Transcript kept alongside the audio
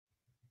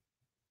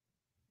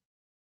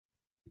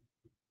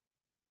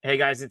Hey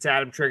guys, it's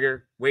Adam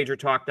Trigger,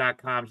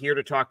 WagerTalk.com, here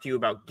to talk to you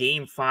about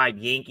Game 5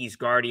 Yankees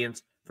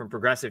Guardians from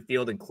Progressive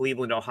Field in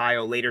Cleveland,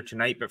 Ohio later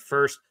tonight. But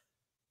first,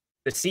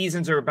 the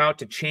seasons are about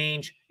to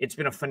change. It's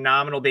been a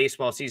phenomenal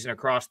baseball season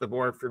across the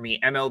board for me.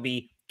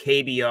 MLB,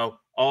 KBO,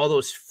 all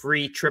those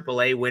free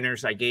AAA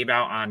winners I gave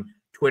out on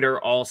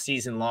Twitter all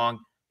season long.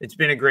 It's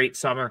been a great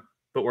summer,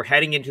 but we're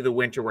heading into the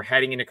winter. We're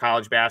heading into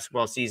college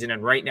basketball season.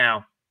 And right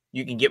now,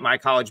 you can get my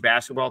college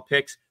basketball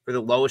picks for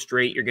the lowest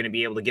rate. You're going to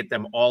be able to get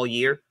them all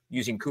year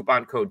using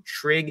coupon code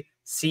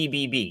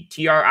TRIGCBB,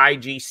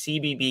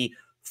 TRIGCBB,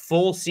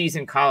 full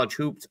season college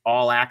hoops,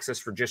 all access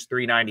for just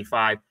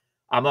 $3.95.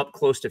 I'm up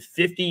close to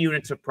 50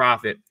 units of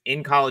profit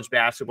in college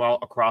basketball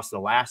across the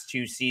last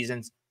 2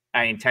 seasons.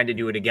 I intend to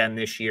do it again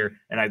this year,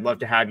 and I'd love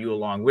to have you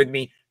along with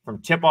me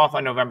from tip-off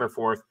on November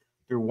 4th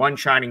through one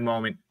shining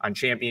moment on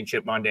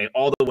Championship Monday,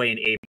 all the way in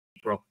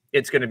April.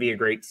 It's going to be a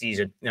great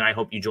season, and I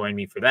hope you join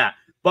me for that.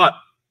 But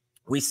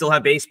we still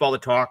have baseball to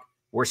talk.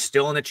 We're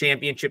still in the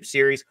championship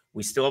series.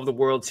 We still have the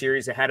World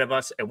Series ahead of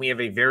us, and we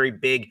have a very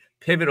big,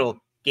 pivotal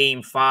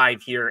Game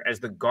 5 here as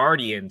the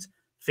Guardians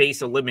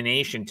face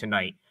elimination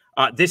tonight.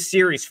 This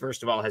series,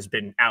 first of all, has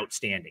been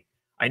outstanding.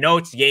 I know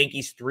it's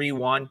Yankees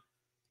 3-1.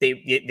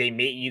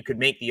 You could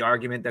make the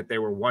argument that they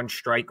were one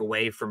strike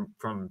away from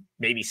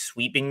maybe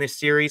sweeping this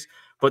series,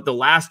 but the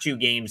last 2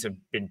 games have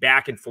been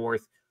back and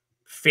forth.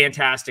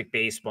 Fantastic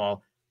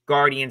baseball.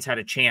 Guardians had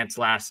a chance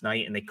last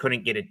night, and they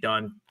couldn't get it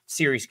done.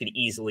 Series could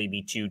easily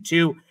be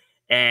 2-2.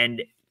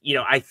 And,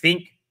 I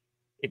think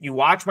if you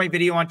watch my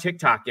video on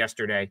TikTok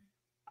yesterday,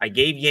 I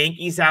gave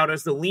Yankees out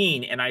as the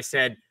lean, and I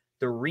said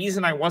the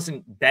reason I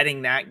wasn't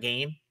betting that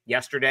game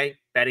yesterday,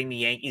 betting the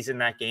Yankees in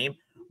that game,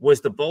 was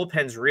the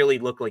bullpens really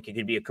looked like it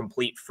could be a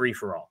complete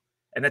free-for-all.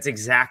 And that's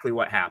exactly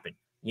what happened.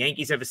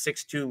 Yankees have a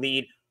 6-2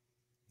 lead.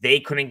 They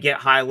couldn't get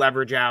high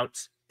leverage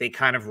outs. They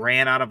kind of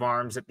ran out of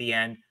arms at the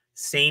end.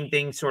 Same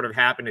thing sort of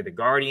happened to the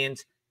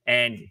Guardians,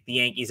 and the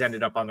Yankees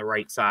ended up on the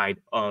right side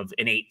of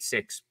an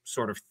 8-6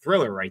 sort of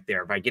thriller right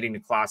there by getting to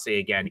Clase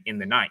again in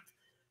the 9th.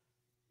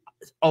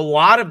 A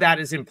lot of that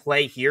is in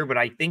play here, but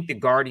I think the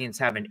Guardians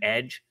have an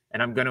edge,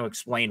 and I'm going to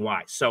explain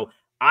why. So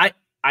I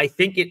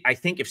think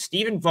if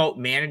Stephen Vogt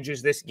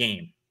manages this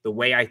game the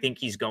way I think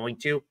he's going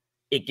to,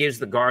 it gives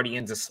the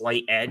Guardians a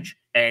slight edge.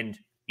 And,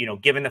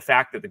 given the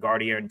fact that the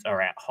Guardians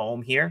are at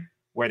home here,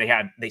 where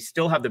they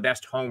still have the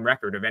best home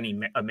record of any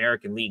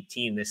American League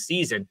team this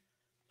season.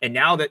 And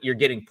now that you're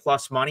getting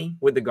plus money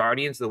with the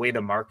Guardians, the way the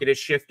market is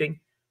shifting,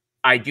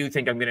 I do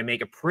think I'm going to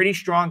make a pretty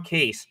strong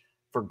case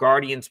for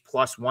Guardians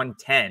plus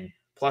 110,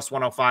 plus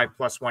 105,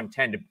 plus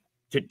 110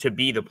 to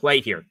be the play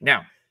here.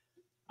 Now,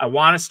 I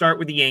want to start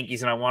with the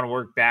Yankees, and I want to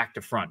work back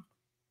to front.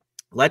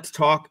 Let's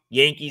talk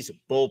Yankees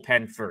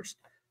bullpen first.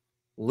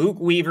 Luke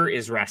Weaver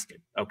is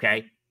rested,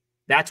 okay?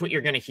 That's what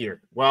you're going to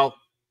hear. Well,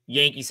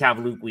 Yankees have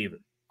Luke Weaver.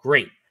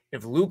 Great.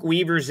 If Luke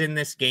Weaver's in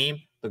this game,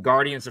 the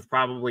Guardians have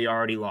probably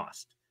already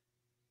lost.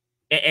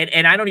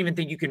 And I don't even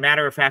think you can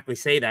matter-of-factly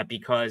say that,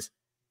 because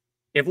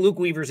if Luke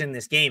Weaver's in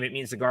this game, it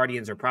means the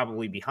Guardians are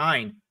probably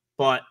behind,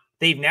 but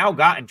they've now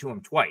gotten to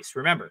him twice.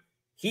 Remember,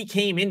 he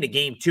came into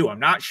Game 2. I'm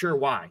not sure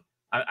why.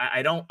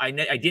 I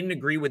didn't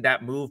agree with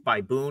that move by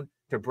Boone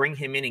to bring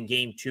him in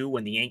Game 2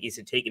 when the Yankees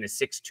had taken a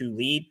 6-2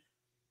 lead.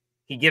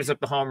 He gives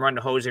up the home run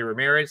to Jose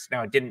Ramirez.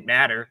 Now, it didn't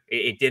matter.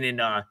 It didn't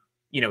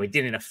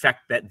affect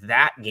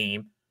that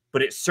game,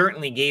 but it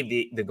certainly gave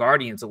the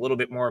Guardians a little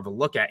bit more of a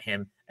look at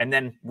him. And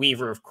then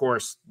Weaver, of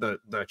course,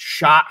 the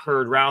shot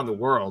heard around the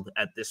world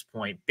at this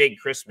point. Big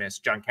Christmas,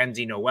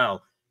 Jhonkensy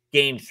Noel,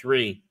 Game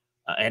 3,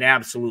 an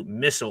absolute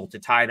missile to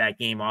tie that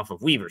game off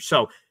of Weaver.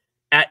 So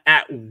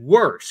at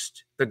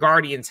worst, the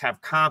Guardians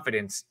have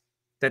confidence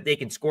that they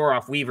can score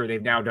off Weaver. They've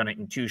now done it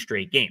in 2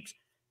 straight games.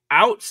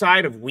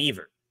 Outside of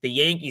Weaver, the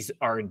Yankees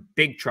are in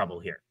big trouble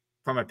here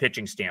from a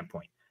pitching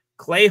standpoint.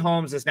 Clay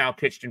Holmes has now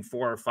pitched in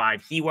 4 or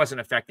 5. He wasn't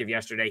effective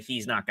yesterday.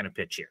 He's not going to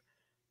pitch here.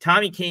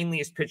 Tommy Kahnle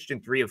has pitched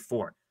in 3 of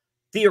 4.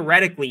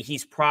 Theoretically,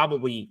 he's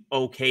probably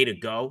okay to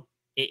go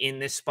in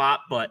this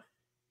spot, but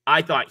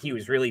I thought he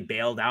was really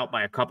bailed out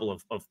by a couple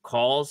of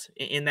calls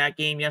in that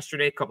game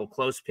yesterday, a couple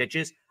close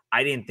pitches.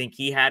 I didn't think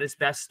he had his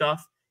best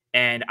stuff.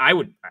 And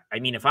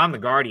if I'm the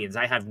Guardians,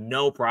 I have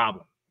no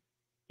problem,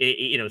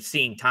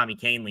 seeing Tommy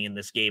Kahnle in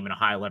this game in a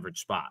high leverage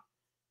spot.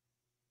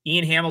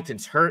 Ian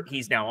Hamilton's hurt.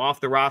 He's now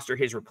off the roster.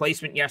 His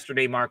replacement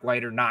yesterday, Mark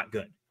Leiter, not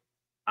good.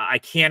 I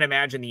can't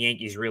imagine the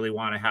Yankees really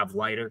want to have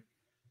Leiter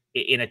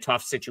in a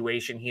tough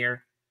situation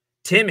here.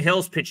 Tim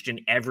Hill's pitched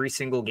in every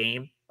single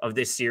game of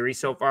this series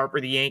so far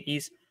for the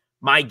Yankees.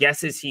 My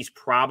guess is he's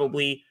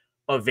probably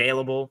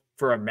available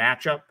for a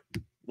matchup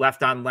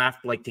left on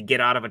left, like to get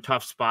out of a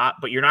tough spot,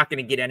 but you're not going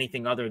to get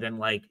anything other than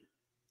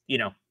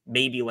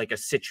maybe like a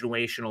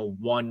situational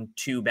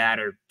 1-2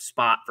 batter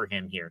spot for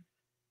him here.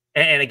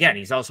 And again,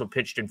 he's also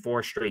pitched in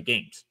 4 straight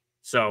games.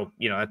 So,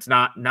 that's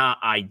not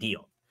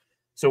ideal.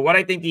 So what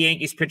I think the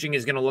Yankees pitching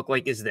is going to look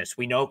like is this.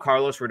 We know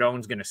Carlos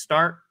Rodon's going to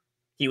start.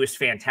 He was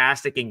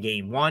fantastic in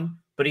Game 1,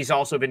 but he's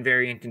also been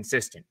very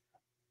inconsistent.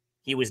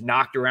 He was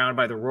knocked around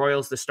by the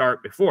Royals to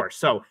start before.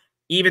 So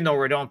even though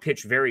Rodon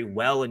pitched very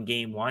well in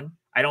game 1,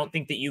 I don't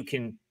think that you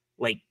can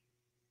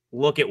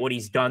look at what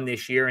he's done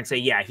this year and say,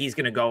 yeah, he's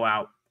going to go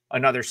out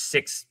another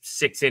six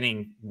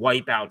inning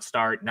wipeout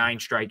start, 9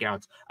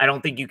 strikeouts. I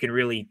don't think you can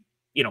really,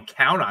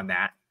 count on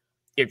that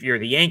if you're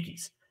the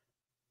Yankees.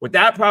 What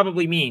that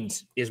probably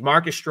means is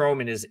Marcus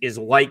Stroman is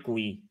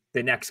likely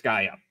the next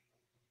guy up.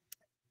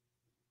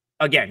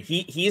 Again,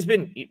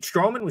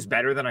 Stroman was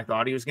better than I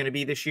thought he was going to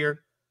be this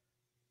year,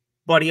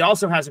 but he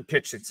also hasn't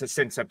pitched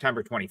since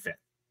September 25th.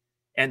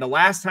 And the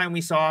last time we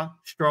saw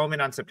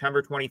Stroman on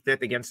September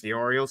 25th against the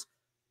Orioles,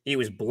 he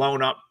was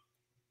blown up,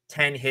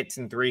 10 hits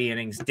in 3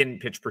 innings, didn't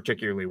pitch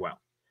particularly well.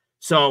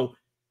 So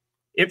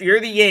if you're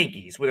the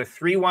Yankees with a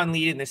 3-1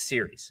 lead in this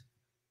series,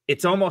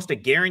 it's almost a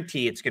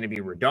guarantee it's going to be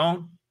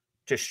Rodon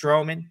to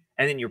Stroman,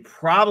 and then you're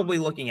probably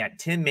looking at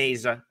Tim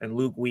Meza and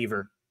Luke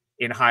Weaver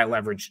in high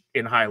leverage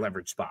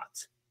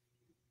spots.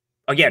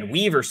 Again,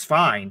 Weaver's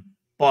fine,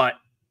 but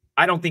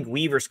I don't think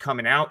Weaver's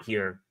coming out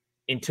here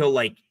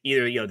until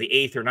either the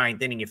 8th or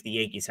 9th inning if the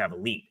Yankees have a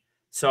lead.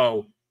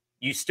 So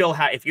you still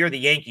have, if you're the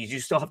Yankees,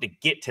 you still have to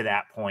get to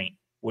that point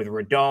with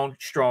Rodon,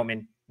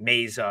 Stroman,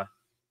 Meza,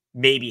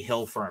 maybe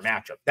Hill for a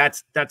matchup.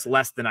 That's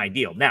less than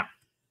ideal. Now,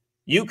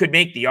 you could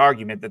make the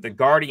argument that the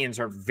Guardians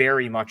are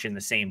very much in the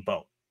same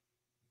boat.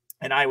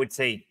 And I would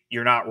say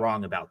you're not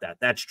wrong about that.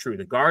 That's true.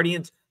 The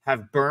Guardians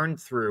have burned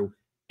through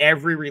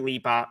every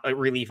relief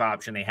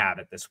option they have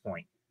at this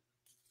point.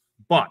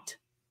 But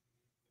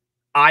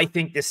I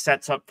think this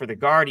sets up for the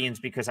Guardians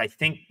because I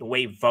think the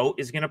way Vogt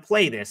is going to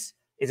play this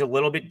is a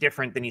little bit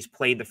different than he's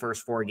played the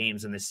first 4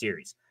 games in this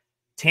series.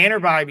 Tanner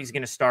Bibee is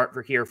going to start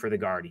for the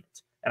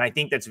Guardians, and I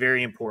think that's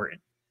very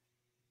important.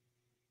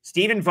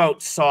 Stephen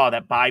Vogt saw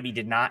that Bibee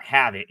did not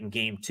have it in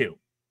game 2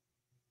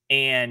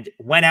 and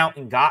went out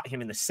and got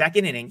him in the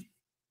 2nd inning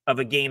of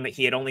a game that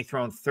he had only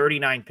thrown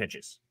 39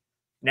 pitches.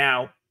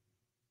 Now,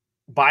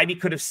 Bibee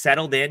could have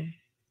settled in.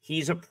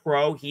 He's a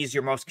pro. He's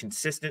your most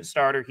consistent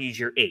starter. He's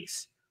your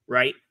ace,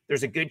 right?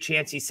 There's a good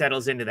chance he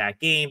settles into that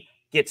game,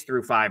 gets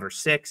through 5 or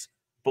 6.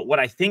 But what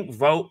I think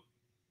Vogt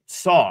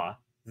saw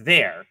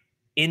there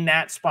in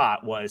that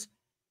spot was,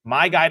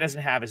 my guy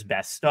doesn't have his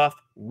best stuff.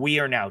 We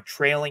are now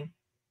trailing,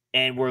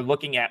 and we're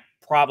looking at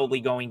probably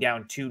going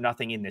down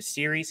 2-0 in this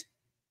series.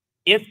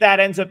 If that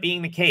ends up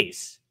being the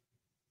case,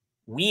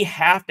 we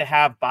have to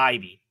have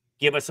Bibee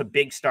give us a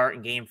big start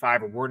in game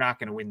 5 or we're not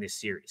going to win this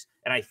series.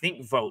 And I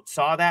think Vogt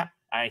saw that.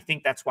 And I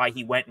think that's why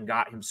he went and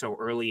got him so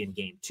early in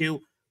game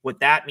 2. What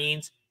that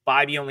means,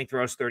 Bibee only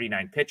throws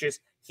 39 pitches.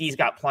 He's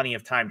got plenty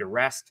of time to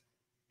rest.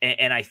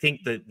 And I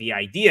think the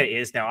idea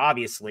is, now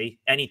obviously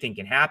anything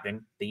can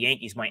happen. The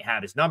Yankees might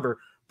have his number,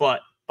 but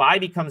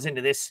Bibee comes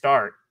into this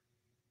start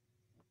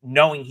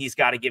knowing he's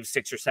got to give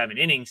 6 or 7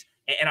 innings.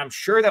 And I'm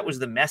sure that was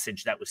the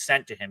message that was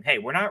sent to him. Hey,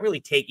 we're not really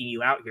taking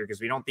you out here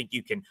because we don't think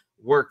you can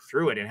work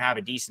through it and have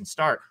a decent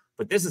start.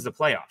 But this is the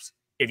playoffs.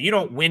 If you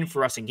don't win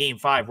for us in game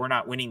 5, we're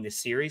not winning this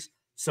series.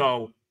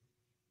 So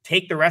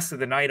take the rest of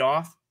the night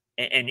off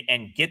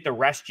and get the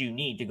rest you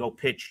need to go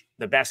pitch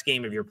the best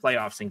game of your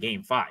playoffs in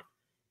game 5,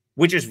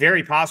 which is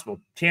very possible.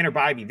 Tanner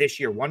Bibee this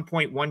year,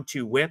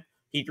 1.12 whip.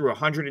 He threw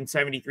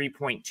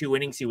 173.2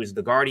 innings. He was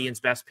the Guardians'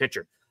 best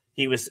pitcher.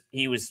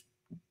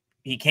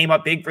 He came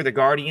up big for the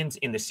Guardians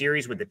in the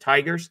series with the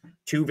Tigers.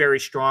 2 very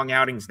strong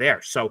outings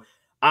there. So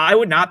I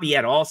would not be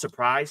at all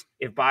surprised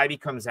if Bibee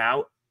comes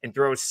out and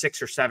throws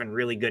 6 or 7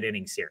 really good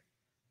innings here.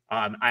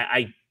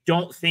 I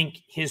don't think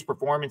his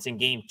performance in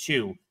game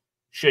 2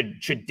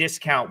 should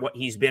discount what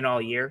he's been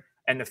all year,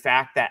 and the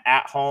fact that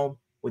at home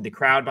with the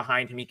crowd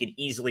behind him, he could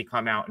easily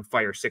come out and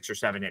fire 6 or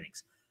 7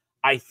 innings.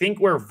 I think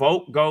where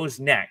Vogt goes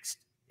next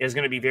is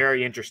going to be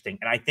very interesting,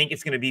 and I think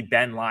it's going to be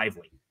Ben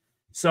Lively.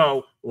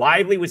 So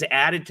Lively was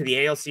added to the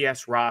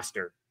ALCS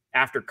roster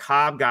after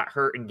Cobb got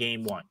hurt in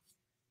game 1.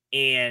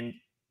 And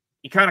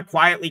he kind of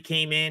quietly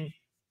came in,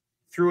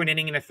 threw an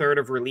inning and a third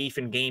of relief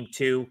in game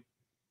 2,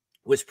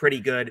 was pretty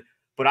good.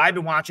 But I've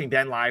been watching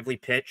Ben Lively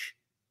pitch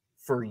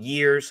for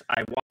years.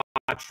 I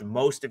watched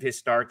most of his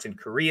starts in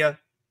Korea.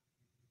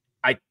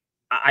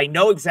 I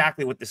know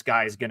exactly what this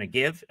guy is going to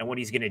give and what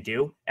he's going to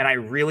do, and I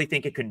really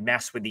think it could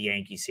mess with the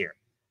Yankees here.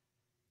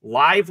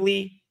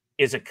 Lively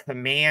is a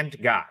command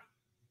guy.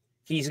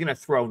 He's going to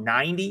throw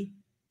 90.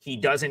 He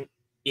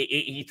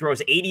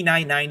throws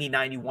 89, 90,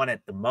 91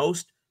 at the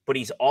most, but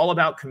he's all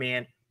about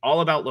command, all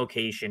about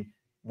location.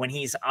 When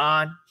he's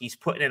on, he's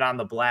putting it on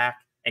the black,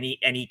 and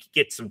he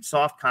gets some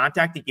soft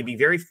contact. He can be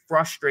very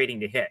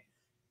frustrating to hit.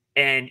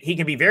 And he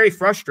can be very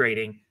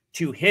frustrating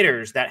to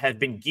hitters that have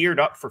been geared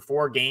up for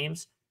 4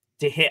 games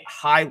to hit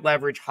high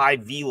leverage, high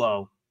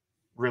velo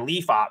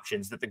relief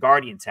options that the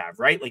Guardians have,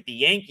 right? Like the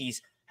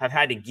Yankees have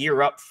had to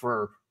gear up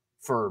for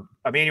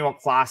Emmanuel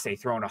Clase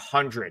throwing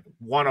 100,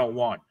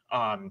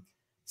 101,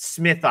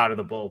 Smith out of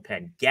the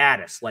bullpen,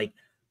 Gaddis. Like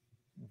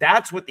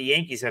that's what the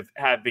Yankees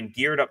have been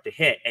geared up to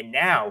hit. And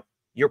now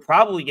you're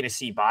probably going to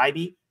see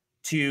Bibee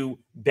to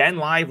Ben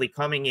Lively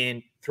coming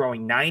in,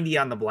 throwing 90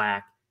 on the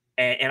black.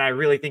 And I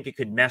really think it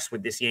could mess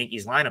with this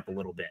Yankees lineup a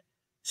little bit,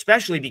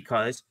 especially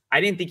because I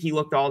didn't think he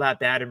looked all that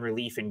bad in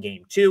relief in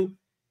game 2.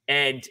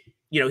 And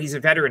he's a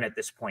veteran at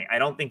this point. I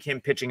don't think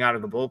him pitching out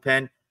of the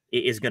bullpen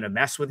is going to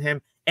mess with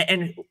him.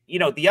 And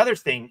the other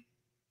thing,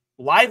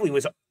 Lively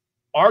was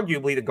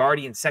arguably the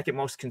Guardians' second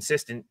most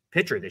consistent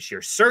pitcher this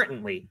year.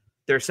 Certainly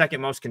their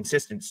second most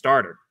consistent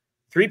starter.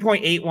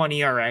 3.81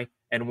 ERA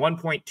and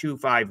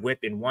 1.25 WHIP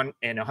in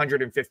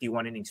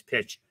 151 innings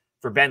pitched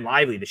for Ben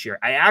Lively this year.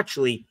 I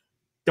actually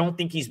don't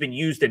think he's been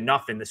used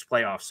enough in this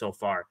playoff so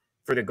far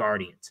for the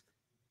Guardians.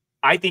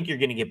 I think you're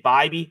going to get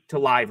Bibee to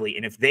Lively,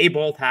 and if they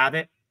both have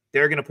it,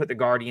 they're going to put the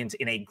Guardians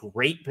in a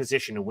great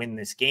position to win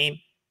this game.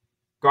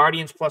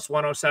 Guardians plus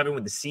 107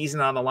 with the season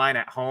on the line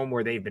at home,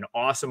 where they've been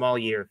awesome all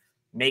year,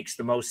 makes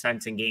the most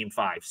sense in Game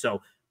 5.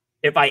 So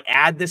if I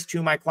add this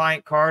to my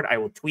client card, I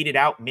will tweet it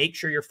out. Make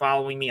sure you're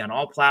following me on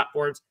all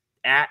platforms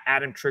at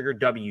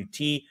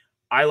AdamTriggerWT.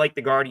 I like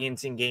the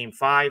Guardians in Game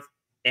 5,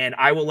 and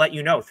I will let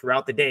you know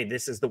throughout the day.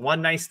 This is the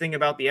one nice thing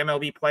about the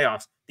MLB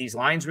playoffs. These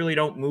lines really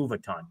don't move a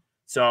ton.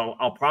 So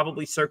I'll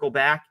probably circle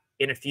back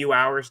in a few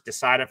hours,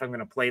 decide if I'm going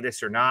to play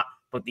this or not.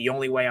 But the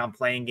only way I'm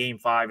playing Game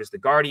 5 is the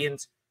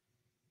Guardians.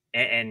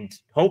 And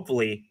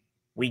hopefully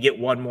we get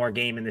one more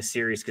game in this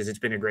series because it's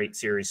been a great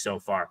series so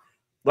far.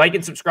 Like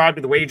and subscribe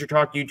to the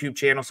WagerTalk YouTube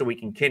channel so we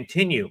can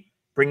continue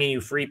bringing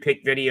you free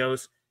pick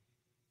videos.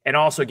 And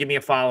also give me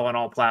a follow on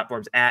all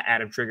platforms at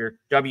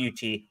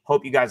AdamTriggerWT.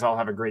 Hope you guys all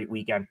have a great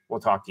weekend. We'll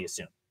talk to you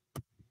soon.